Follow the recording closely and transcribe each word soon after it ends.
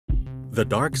The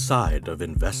Dark Side of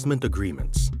Investment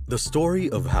Agreements. The story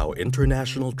of how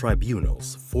international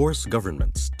tribunals force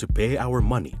governments to pay our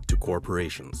money to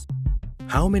corporations.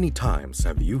 How many times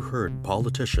have you heard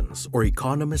politicians or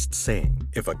economists saying,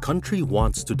 if a country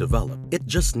wants to develop, it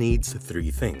just needs three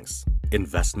things: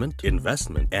 investment,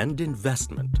 investment, and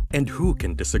investment. And who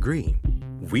can disagree?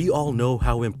 We all know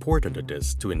how important it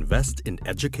is to invest in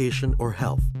education or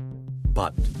health.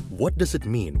 But what does it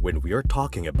mean when we are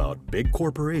talking about big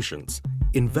corporations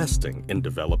investing in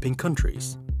developing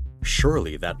countries?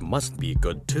 Surely that must be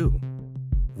good too.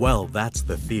 Well, that's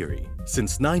the theory.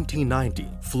 Since 1990,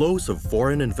 flows of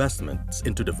foreign investments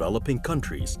into developing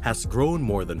countries has grown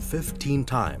more than 15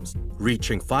 times,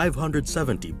 reaching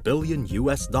 $570 billion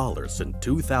in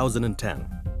 2010.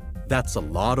 That's a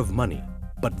lot of money,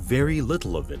 but very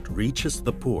little of it reaches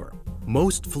the poor.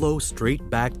 Most flow straight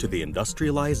back to the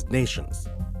industrialized nations.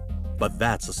 But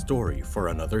that's a story for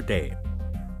another day.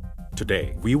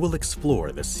 Today, we will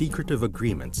explore the secretive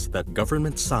agreements that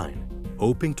governments sign,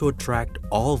 hoping to attract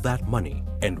all that money,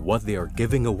 and what they are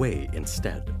giving away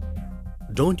instead.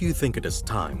 Don't you think it is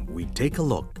time we take a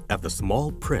look at the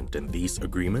small print in these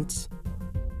agreements?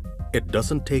 It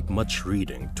doesn't take much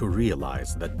reading to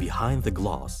realize that behind the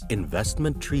gloss,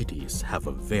 investment treaties have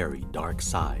a very dark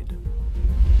side.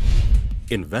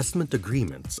 Investment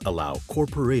agreements allow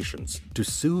corporations to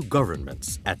sue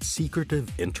governments at secretive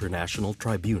international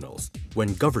tribunals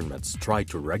when governments try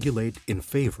to regulate in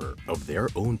favor of their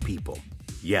own people.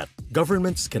 Yet,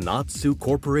 governments cannot sue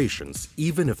corporations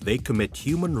even if they commit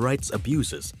human rights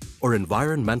abuses or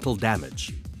environmental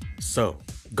damage. So,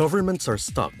 governments are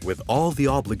stuck with all the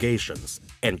obligations,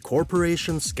 and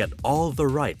corporations get all the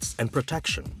rights and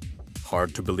protection.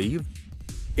 Hard to believe?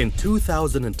 In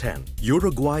 2010,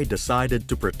 Uruguay decided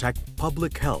to protect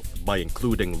public health by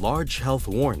including large health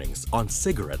warnings on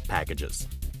cigarette packages.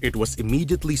 It was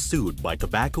immediately sued by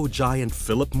tobacco giant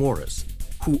Philip Morris,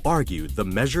 who argued the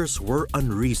measures were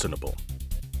unreasonable.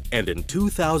 And in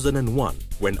 2001,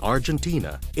 when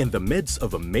Argentina, in the midst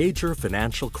of a major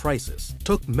financial crisis,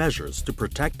 took measures to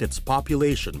protect its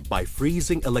population by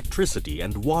freezing electricity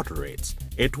and water rates,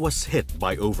 it was hit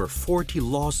by over 40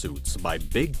 lawsuits by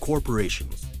big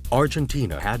corporations.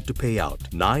 Argentina had to pay out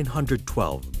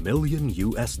 $912 million.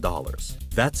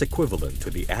 That's equivalent to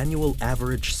the annual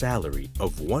average salary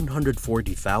of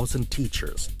 140,000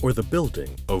 teachers or the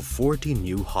building of 40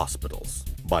 new hospitals.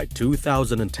 By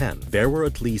 2010, there were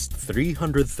at least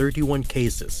 331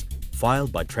 cases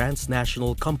filed by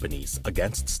transnational companies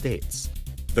against states.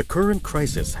 The current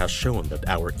crisis has shown that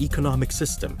our economic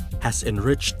system has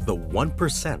enriched the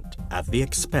 1% at the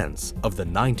expense of the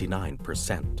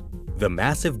 99%. The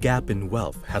massive gap in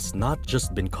wealth has not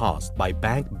just been caused by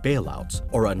bank bailouts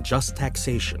or unjust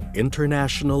taxation.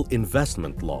 International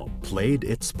investment law played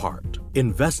its part.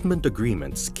 Investment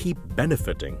agreements keep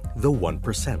benefiting the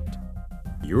 1%.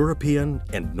 European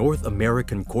and North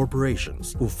American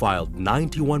corporations who filed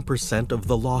 91% of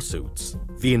the lawsuits.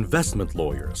 The investment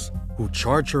lawyers who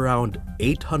charge around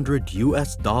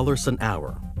 $800 an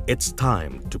hour. It's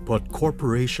time to put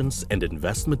corporations and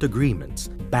investment agreements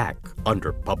back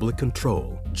under public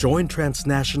control. Join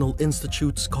Transnational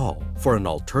Institute's call for an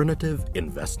alternative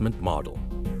investment model.